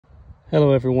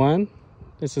Hello everyone,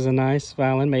 this is a nice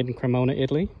violin made in Cremona,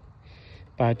 Italy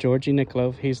by Georgi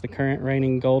Nikolov. He's the current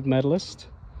reigning gold medalist.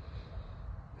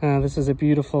 This is a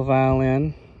beautiful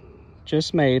violin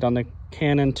just made on the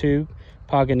Cannone 2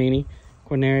 Paganini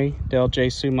Guarneri del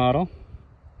Gesu model.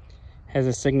 Has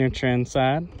a signature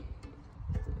inside.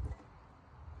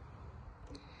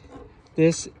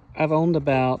 This I've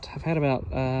had about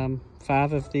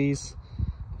 5 of these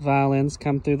violins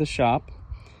come through the shop.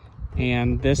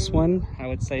 And this one, I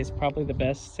would say, is probably the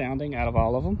best sounding out of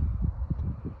all of them.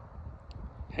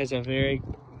 Has a very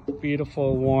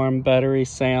beautiful, warm, buttery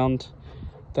sound.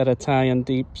 That Italian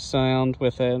deep sound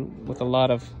with a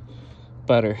lot of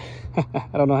butter. I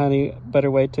don't know any better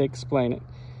way to explain it.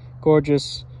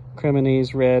 Gorgeous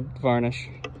Cremonese red varnish.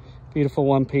 Beautiful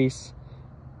one piece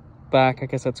back. I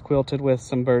guess that's quilted with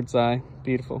some bird's eye.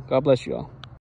 Beautiful. God bless you all.